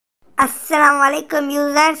अस्सलाम वालेकुम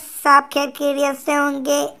यूज़र्स, आप खैरियत से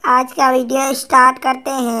होंगे। आज का वीडियो स्टार्ट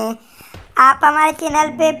करते हैं। आप हमारे चैनल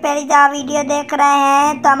पे पहली दफ़ा वीडियो देख रहे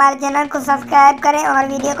हैं तो हमारे चैनल को सब्सक्राइब करें और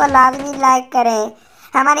वीडियो को लाजमी लाइक करें।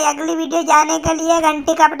 हमारी अगली वीडियो जाने के लिए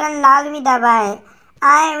घंटी का बटन लाजमी दबाएं।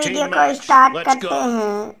 आए वीडियो को स्टार्ट करते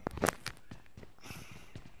हैं।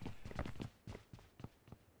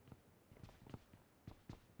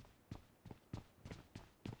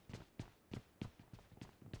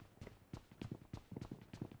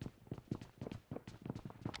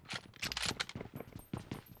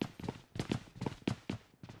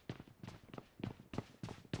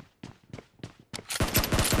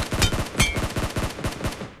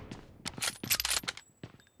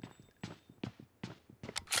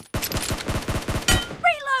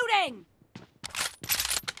 Reloading!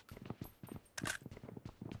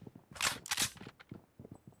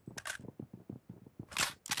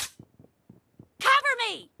 Cover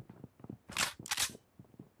me!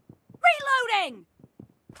 Reloading!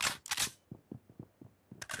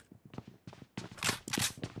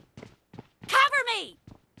 Cover me!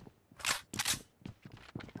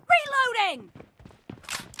 Reloading!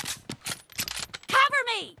 Cover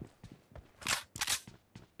me!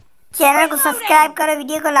 Channel को सब्सक्राइब करो,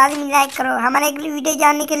 वीडियो को लाजमी लाइक करो। हमारे अगली वीडियो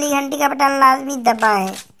जानने के लिए घंटी का बटन लाजमी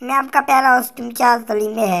दबाएं। मैं आपका प्यारा होस्ट इम्तियाज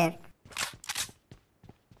अली है।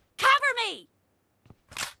 Cover me!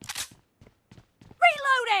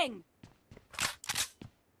 Reloading!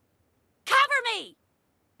 Cover me!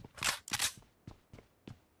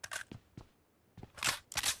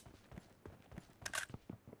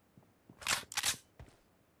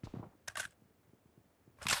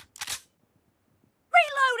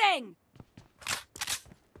 Reloading!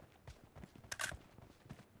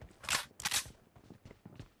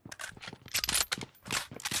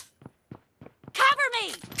 Cover me!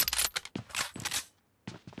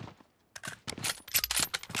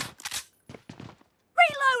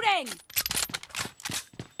 Reloading!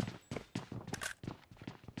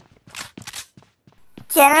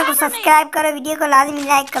 Channel को सब्सक्राइब करो, वीडियो को लाजमी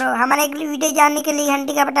लाइक करो। हमारे अगली वीडियो जानने के लिए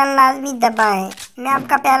घंटी का बटन लाजमी दबाएं। मैं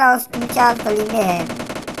आपका प्यारा होस्ट इम्तियाज अली है।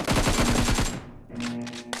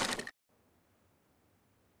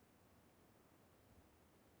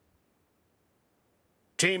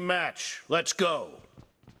 Team match, let's go.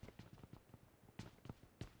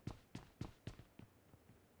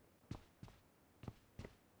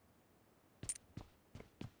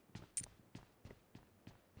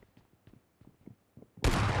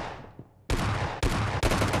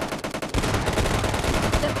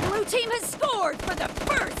 The blue team has scored for the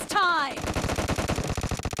first time!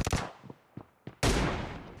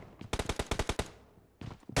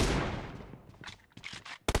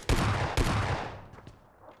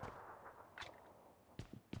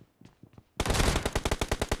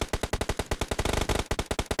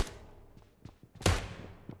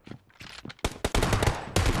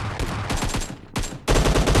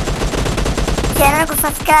 Channel को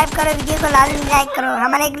सब्सक्राइब करो, वीडियो को लाजमी लाइक करो।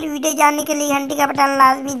 हमारे अगली वीडियो जानने के लिए घंटी का बटन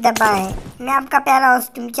लाजमी दबाएं। मैं आपका प्यारा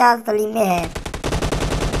होस्ट इम्तियाज अली है।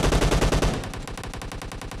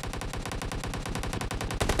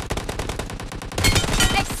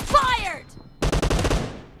 Expired!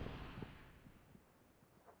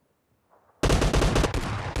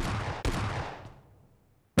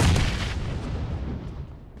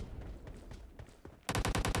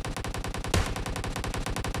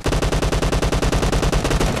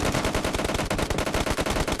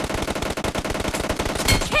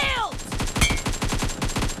 Killed!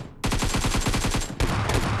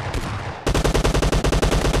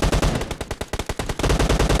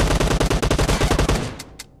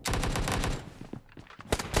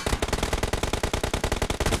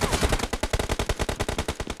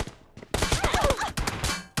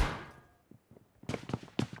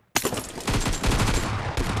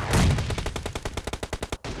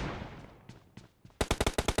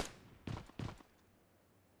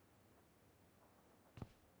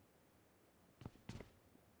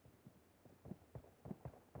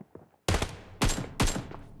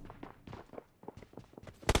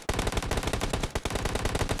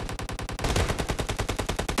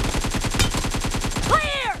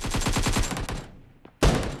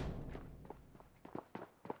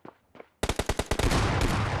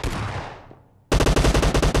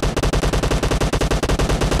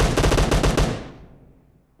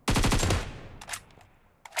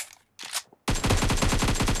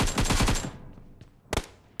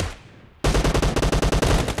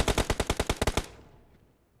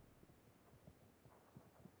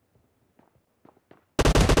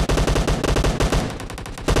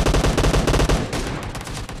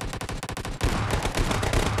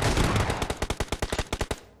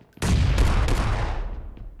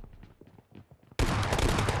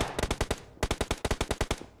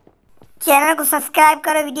 चैनल को सब्सक्राइब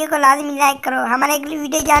करो, वीडियो को लाजमी लाइक करो। हमारे अगली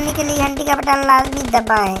वीडियो जानने के लिए घंटी का बटन लाजमी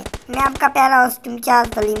दबाएं। मैं आपका प्यारा होस्ट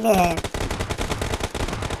इम्तियाज अली है।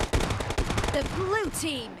 The blue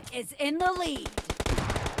team is in the lead.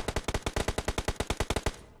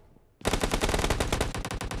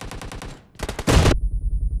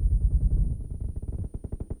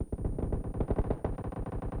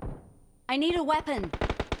 I need a weapon.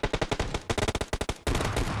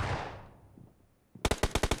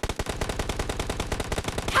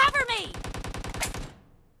 Cover me!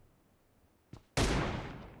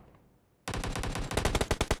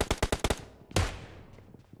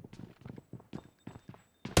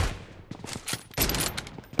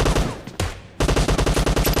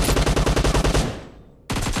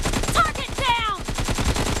 Target down!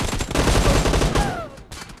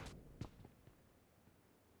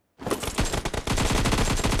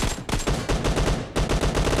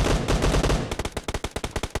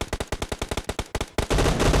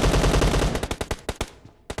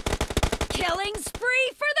 Killing spree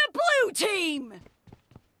for the blue team!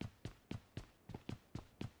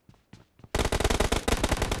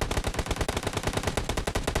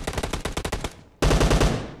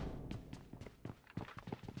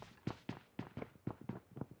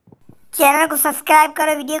 Channel को सब्सक्राइब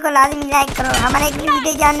करो, वीडियो को लाजमी लाइक करो। हमारे अगली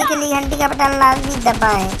वीडियो जानने के लिए घंटी का बटन लाजमी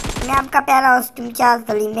दबाएं। मैं आपका प्यारा होस्ट इम्तियाज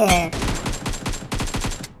अली है।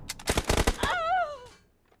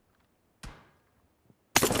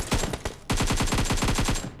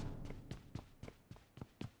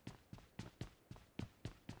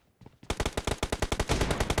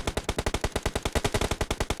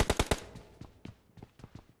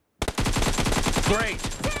 Great!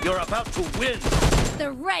 You're about to win!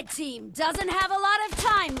 The red team doesn't have a lot of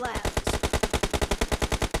time left.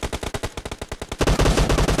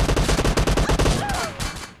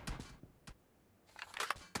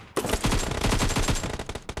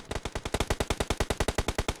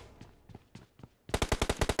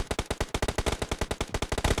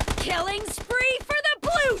 Killing spree for the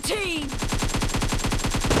blue team!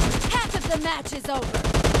 Half of the match is over,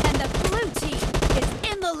 and the blue team is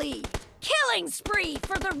in the lead. Killing spree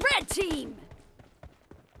for the red team!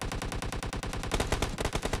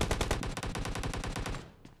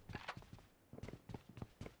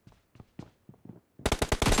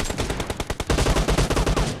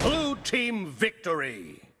 Blue team victory!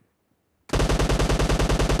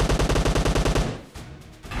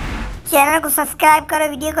 Channel को subscribe करो,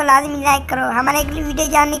 video को लाजमी like करो। हमारे अगली video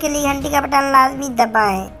जानने के लिए घंटी का बटन लाजमी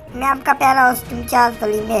दबाएं। मैं आपका प्यारा होस्ट इम्तियाज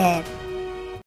अली है।